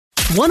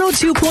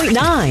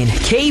102.9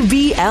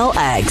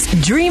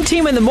 KBLX. Dream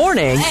Team in the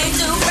morning.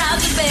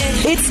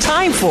 It's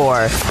time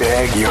for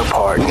Beg Your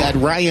Pardon. We got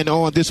Ryan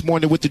on this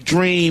morning with the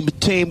Dream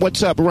Team.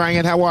 What's up,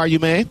 Ryan? How are you,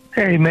 man?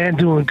 Hey, man,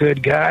 doing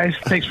good, guys.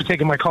 Thanks for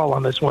taking my call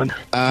on this one.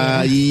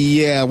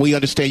 Yeah, we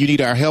understand you need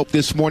our help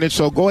this morning,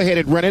 so go ahead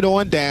and run it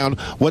on down.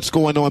 What's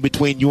going on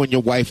between you and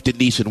your wife,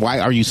 Denise, and why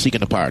are you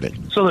seeking a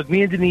pardon? So, look,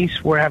 me and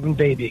Denise, we're having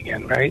baby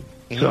again, right?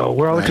 So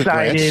we're all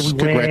excited.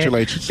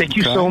 Congratulations. Thank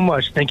you so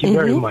much. Thank you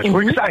very much.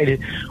 We're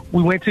excited.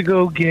 We went to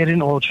go get an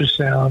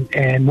ultrasound,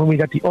 and when we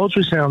got the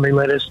ultrasound, they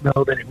let us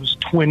know that it was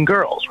twin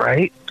girls,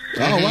 right?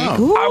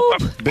 Oh,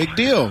 wow. Big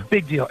deal.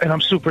 Big deal. And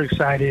I'm super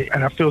excited,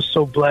 and I feel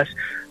so blessed.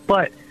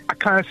 But I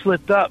kind of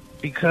slipped up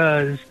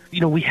because,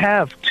 we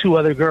have two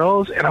other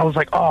girls, and I was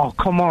like, oh,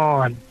 come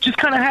on. Just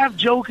kind of half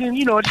joking,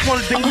 I just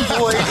wanted a baby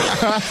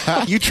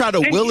boy. You try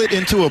to will it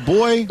into a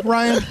boy,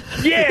 Ryan?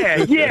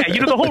 Yeah.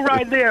 The whole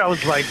ride there, I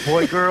was like,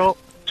 boy, girl,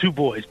 two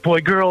boys.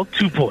 Boy, girl,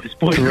 two boys.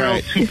 Boy, girl,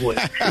 two boys.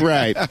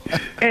 Right.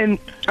 And,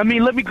 let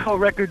me go on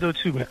record, though,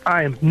 too, man.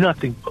 I am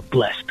nothing but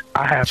blessed.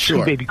 I have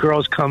two baby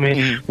girls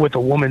coming with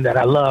a woman that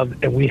I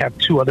love, and we have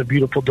two other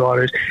beautiful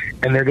daughters,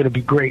 and they're going to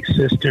be great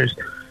sisters.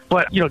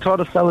 But, to all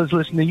the fellas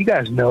listening, you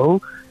guys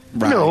know,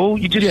 right.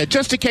 You just... Yeah,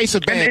 just a case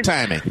of bad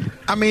timing.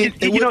 I mean,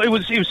 it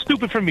was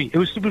stupid for me. It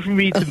was stupid for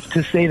me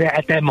to say that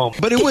at that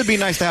moment. But it would be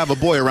nice to have a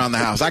boy around the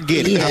house. I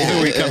get it. I see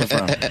where you're coming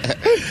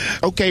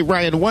from. Okay,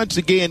 Ryan, once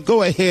again,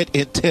 go ahead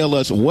and tell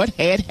us what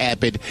had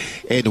happened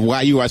and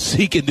why you are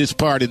seeking this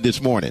pardon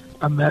this morning.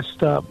 I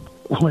messed up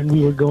when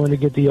we were going to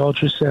get the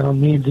ultrasound.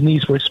 Me and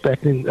Denise were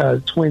expecting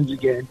twins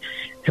again.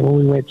 And when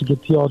we went to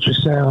get the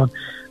ultrasound,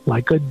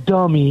 like a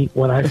dummy,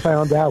 when I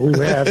found out we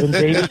were having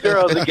baby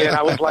girls again,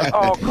 I was like,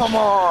 oh, come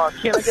on.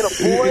 Can't I get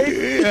a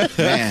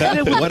boy?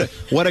 Man,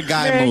 what a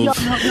guy move.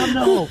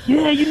 No.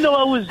 Yeah,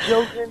 I was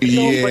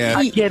joking. But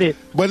I get it.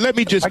 But let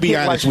me just be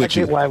honest with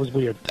you. I get why it was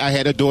weird. I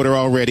had a daughter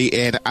already,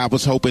 and I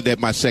was hoping that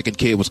my second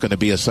kid was going to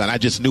be a son. I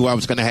just knew I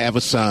was going to have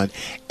a son.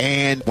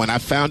 And when I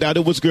found out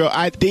it was a girl,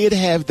 I did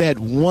have that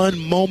one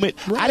moment.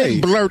 Right. I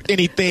didn't blurt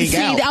anything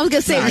out. I was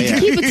going to say,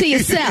 keep it to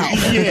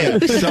yourself. Yeah.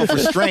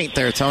 Self-restraint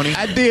there, Tony.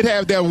 I did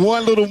have that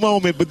one little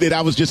moment, but then I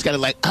was just kind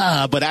of like,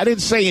 but I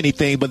didn't say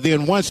anything. But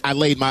then once I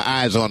laid my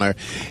eyes on her,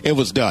 it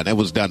was done. It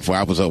was done for.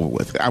 I was over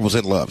with. I was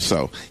in love.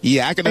 So,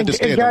 yeah, I can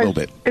understand guys, a little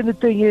bit. And the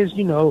thing is,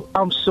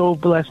 I'm so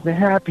blessed and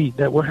happy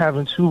that we're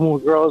having two more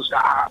girls.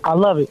 I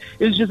love it.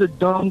 It was just a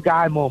dumb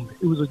guy moment.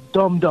 It was a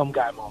dumb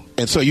guy moment.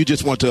 And so you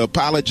just want to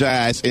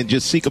apologize and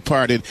just seek a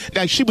pardon.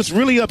 Now, she was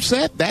really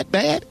upset that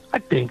bad? I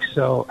think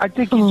so. I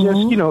think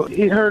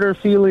it hurt her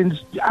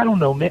feelings. I don't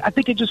know, man. I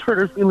think it just hurt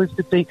her feelings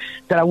to think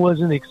that I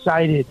wasn't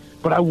excited,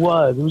 but I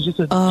was. It was just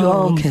a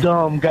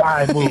dumb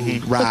guy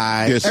move.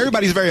 Right. Yes.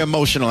 Everybody's very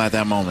emotional at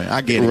that moment.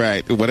 I get it.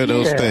 Right. One of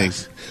those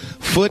things.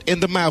 Foot in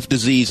the mouth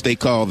disease, they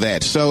call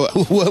that. So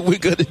what we're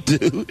going to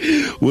do,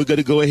 we're going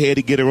to go ahead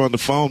and get her on the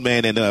phone,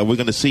 man, and we're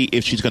going to see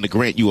if she's going to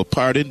grant you a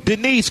pardon.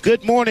 Denise,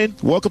 good morning.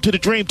 Welcome to the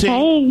Dream Team.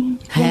 Hey.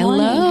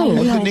 Hello.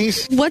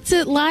 Denise. What's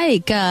it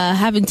like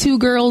having two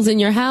girls in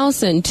your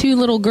house and two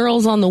little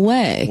girls on the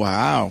way?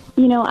 Wow.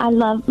 I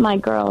love my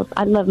girls.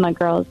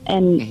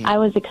 And I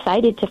was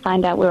excited to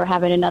find out we were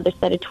having another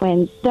set of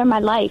twins. They're my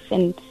life,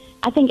 and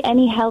I think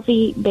any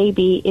healthy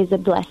baby is a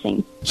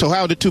blessing. So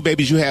how are the two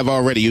babies you have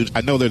already?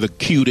 I know they're the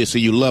cutest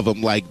and you love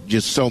them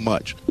just so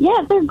much.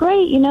 Yeah, they're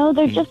great.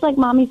 They're just like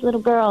mommy's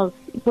little girls.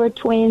 We're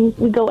twins.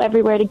 We go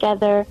everywhere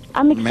together.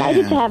 I'm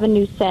excited to have a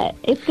new set.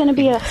 It's going to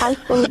be a house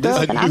full of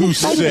girls, and I'm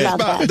excited about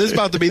that. This is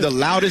about to be the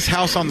loudest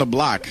house on the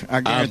block.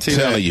 I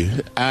guarantee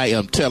I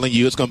am telling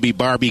you, it's going to be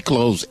Barbie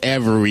clothes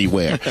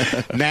everywhere.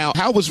 Now,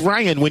 how was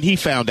Ryan when he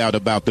found out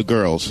about the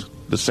girls?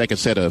 The second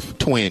set of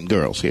twin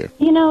girls here.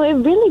 It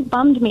really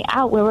bummed me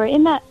out. We were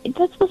in that.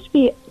 That's supposed to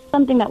be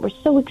something that we're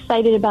so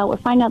excited about. We're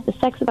finding out the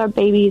sex of our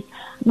babies.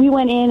 We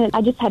went in, and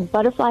I just had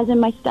butterflies in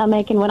my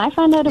stomach. And when I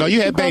found out,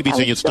 you had babies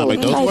in your stomach.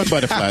 Those weren't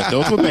butterflies.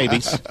 Those were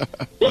babies.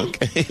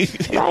 Okay.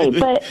 Right,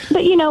 but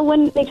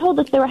when they told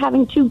us they were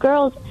having two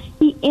girls,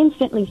 he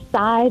instantly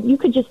sighed. You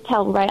could just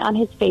tell right on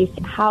his face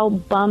how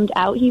bummed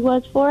out he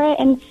was for it,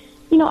 and.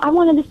 I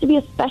wanted this to be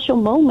a special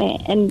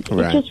moment, and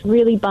it just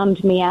really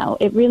bummed me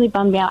out. It really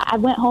bummed me out. I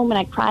went home and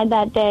I cried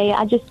that day.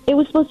 It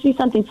was supposed to be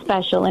something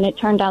special, and it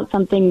turned out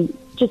something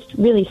just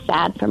really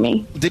sad for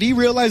me. Did he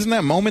realize in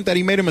that moment that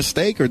he made a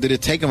mistake, or did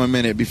it take him a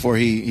minute before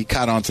he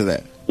caught on to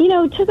that?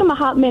 It took him a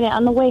hot minute.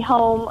 On the way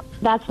home,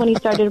 that's when he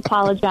started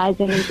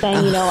apologizing and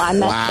saying, I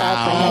messed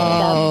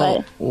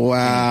up.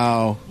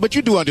 Wow. But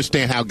you do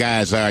understand how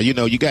guys are.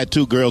 You got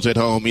two girls at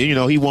home.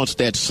 He wants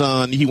that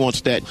son. He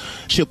wants that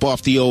chip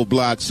off the old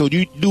block. So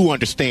you do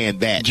understand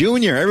that.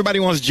 Junior. Everybody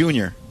wants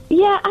Junior.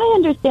 Yeah, I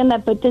understand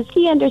that, but does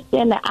he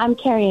understand that I'm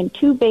carrying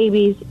two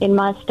babies in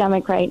my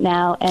stomach right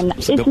now, and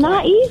it's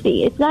not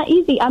easy. It's not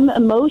easy. I'm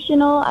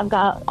emotional. I've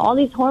got all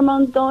these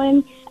hormones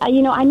going. I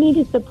need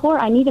his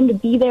support. I need him to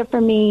be there for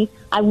me.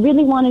 I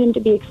really wanted him to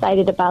be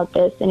excited about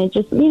this, and it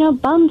just,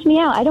 bummed me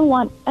out. I don't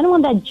want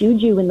that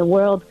juju in the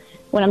world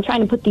when I'm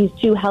trying to put these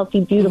two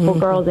healthy, beautiful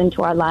girls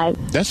into our lives.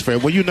 That's fair.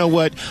 Well, you know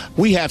what?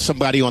 We have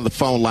somebody on the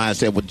phone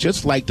lines that would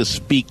just like to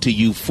speak to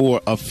you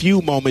for a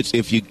few moments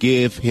if you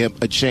give him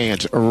a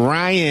chance.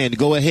 Ryan,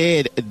 go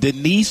ahead.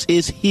 Denise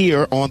is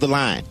here on the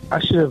line. I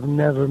should have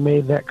never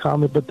made that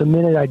comment, but the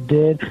minute I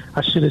did,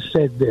 I should have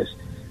said this.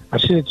 I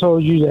should have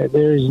told you that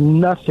there is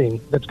nothing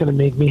that's going to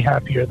make me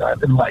happier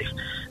in life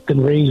than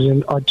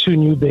raising our two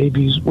new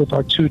babies with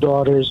our two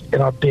daughters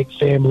and our big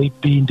family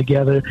being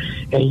together,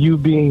 and you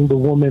being the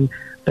woman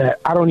that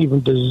I don't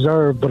even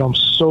deserve, but I'm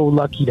so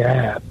lucky to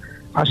have.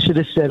 I should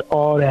have said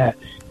all that,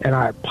 and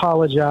I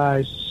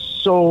apologize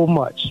so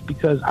much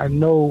because I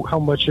know how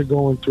much you're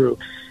going through.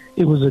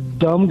 It was a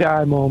dumb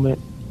guy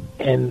moment,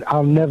 and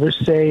I'll never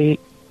say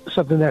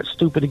something that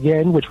stupid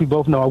again, which we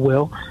both know I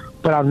will.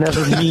 But I'll never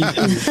mean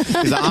to.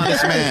 He's an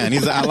honest man.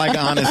 I like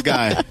an honest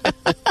guy.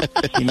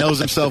 He knows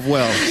himself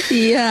well.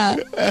 Yeah.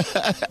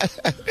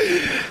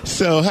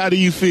 So how do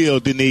you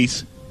feel,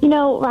 Denise? You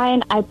know,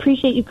 Ryan, I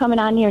appreciate you coming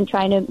on here and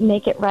trying to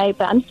make it right,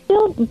 but I'm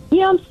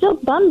still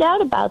bummed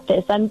out about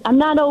this. I'm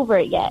not over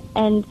it yet.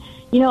 And,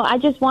 I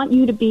just want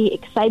you to be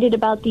excited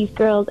about these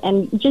girls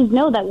and just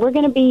know that we're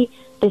going to be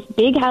this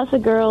big house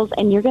of girls,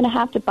 and you're going to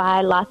have to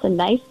buy lots of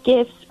nice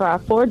gifts for our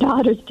 4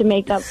 daughters to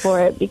make up for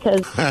it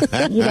because,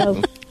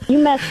 you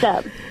messed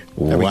up.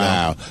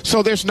 Wow.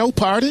 So there's no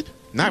pardon?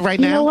 Not right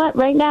now? You know what?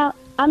 Right now,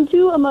 I'm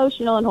too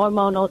emotional and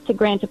hormonal to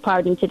grant a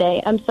pardon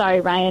today. I'm sorry,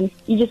 Ryan.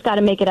 You just got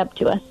to make it up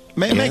to us.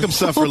 Make him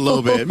suffer a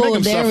little bit. Make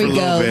him suffer a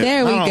little bit.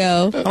 There we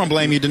go. I don't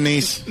blame you,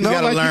 Denise. You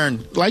got to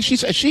learn. Like she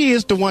said, she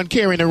is the one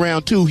carrying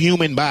around 2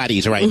 human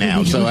bodies right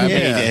now. So, I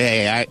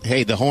mean,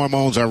 hey, the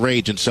hormones are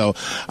raging. So,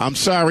 I'm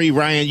sorry,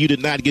 Ryan, you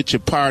did not get your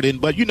pardon.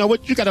 But you know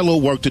what? You got a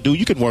little work to do.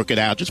 You can work it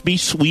out. Just be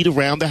sweet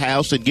around the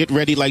house and get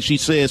ready, like she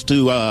says,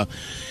 to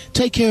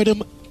take care of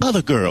them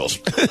other girls.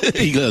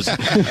 Because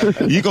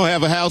you're going to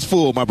have a house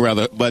full, my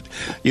brother. But,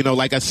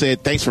 like I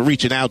said, thanks for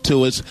reaching out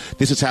to us.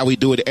 This is how we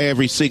do it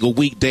every single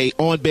weekday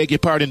on Beg Your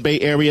Pardon Bay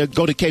Area.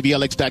 Go to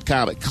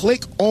KBLX.com and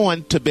click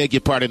on to Beg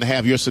Your Pardon to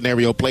have your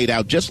scenario played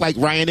out just like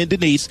Ryan and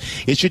Denise.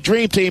 It's your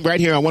dream team right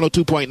here on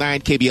 102.9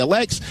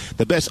 KBLX,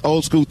 the best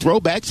old school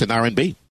throwbacks in R&B.